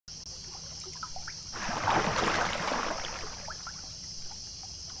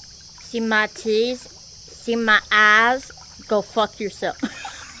See my teeth? See my eyes? Go fuck yourself.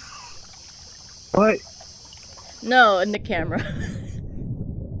 What? No, in the camera.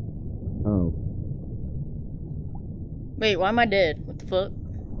 Oh. Wait, why am I dead? What the fuck?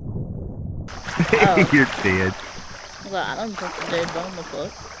 Oh. You're dead. Well, I don't think I'm dead, but what the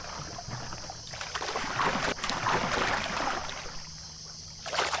fuck?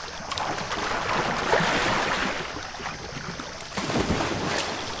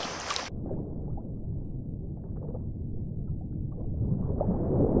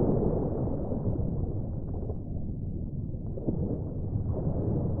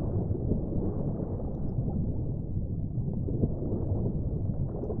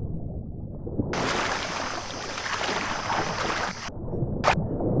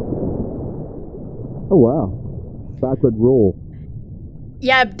 Oh wow. Backward roll.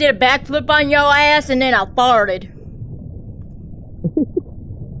 Yeah, I did a backflip on your ass and then I farted.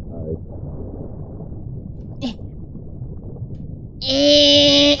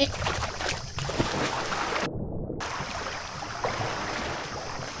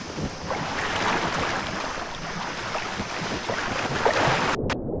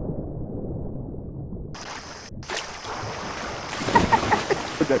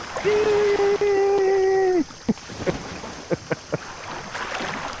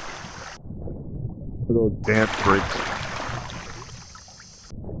 Those dance breaks.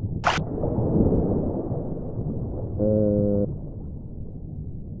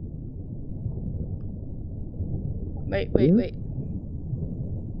 Wait.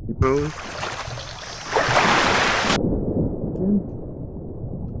 You pose?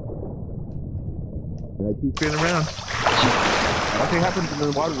 And I keep spinning around. Nothing happens in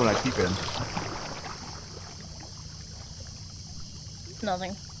the water when I keep in.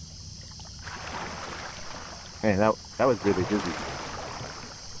 Nothing. Man, that was really dizzy.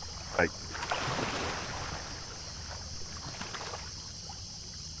 Like,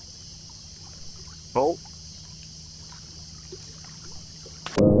 Bolt?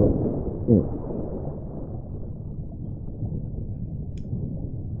 Yeah.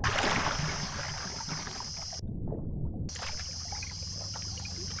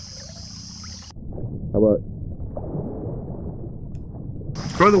 How about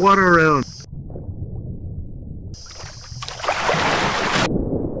throw the water around?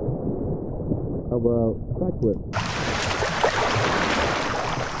 How about backflip?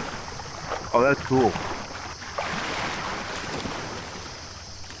 Oh, that's cool.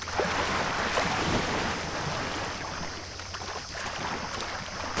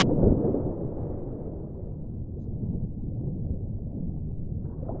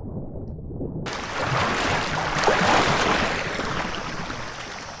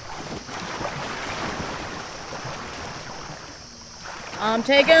 I'm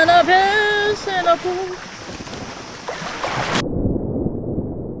taking a piss in a pool.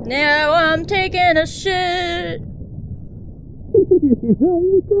 Now I'm taking a shit.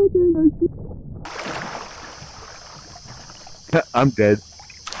 I'm dead.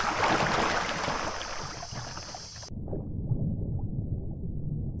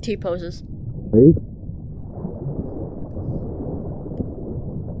 T-poses. Wait.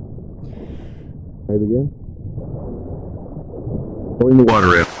 Try it again. Pouring the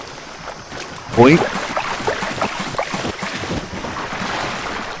water in. Point.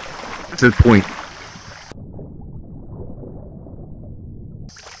 It says point.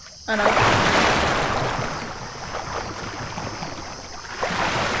 I know.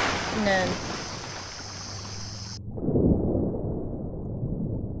 And then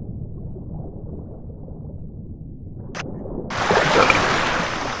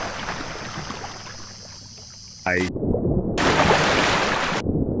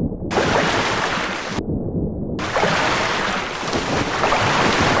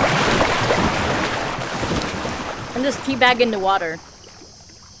I'm just teabagging the water.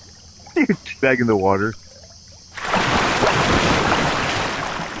 Teabagging the water.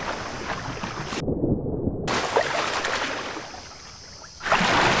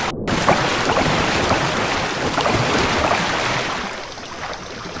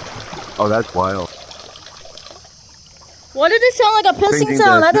 Oh, that's wild. What did it sound like a pissing Thinking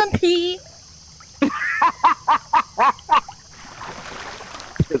sound? I that- didn't pee.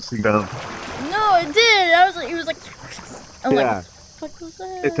 Pissing down. No, it did. I was like, it was like. I'm Yeah. like, what the fuck was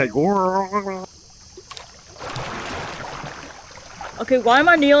that? It's like. Okay, why am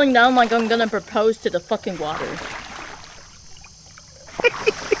I kneeling down like I'm gonna propose to the fucking water?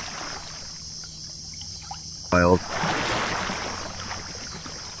 Wild.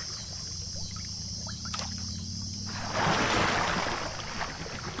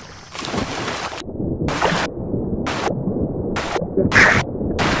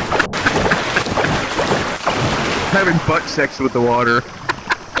 having butt sex with the water.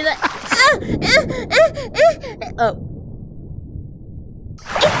 You're like, oh.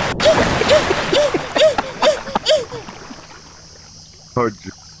 Oh,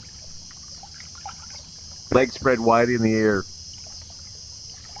 legs spread wide in the air.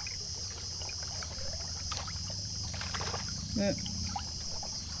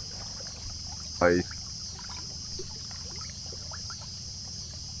 Nice.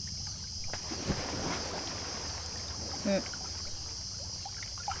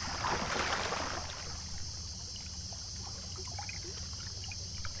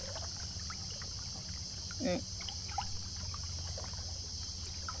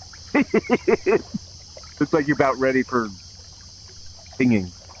 Looks like you're about ready for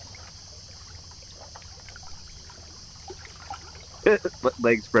singing.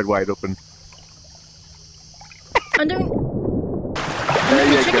 Legs spread wide open. I'm doing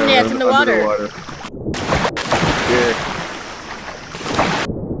chicken dance in the water. Yeah.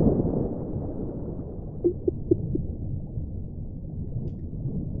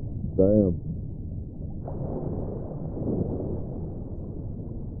 Damn.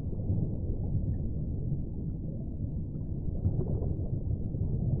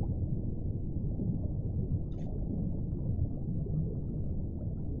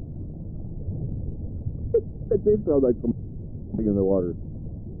 It did sound like something in the water.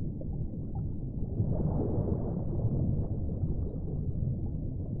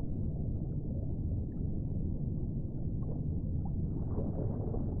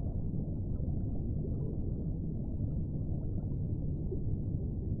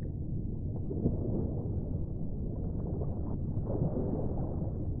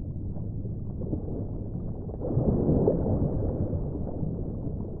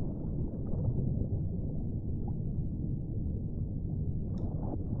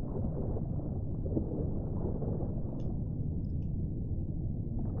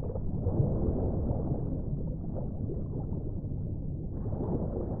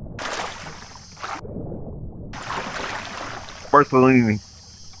 Barcelona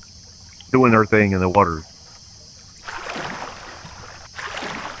doing their thing in the water.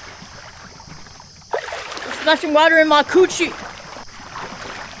 Splashing water in my coochie.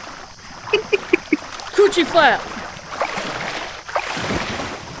 Coochie flap.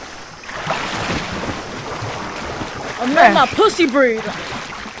 I'm letting my pussy breathe.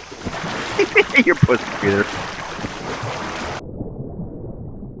 Your pussy breather.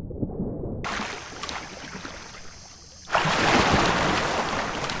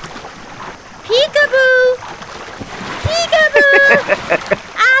 Peekaboo! Peekaboo!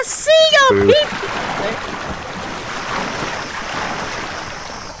 I see your peek.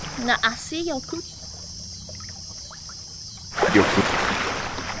 Now I see your coochie. Your coochie.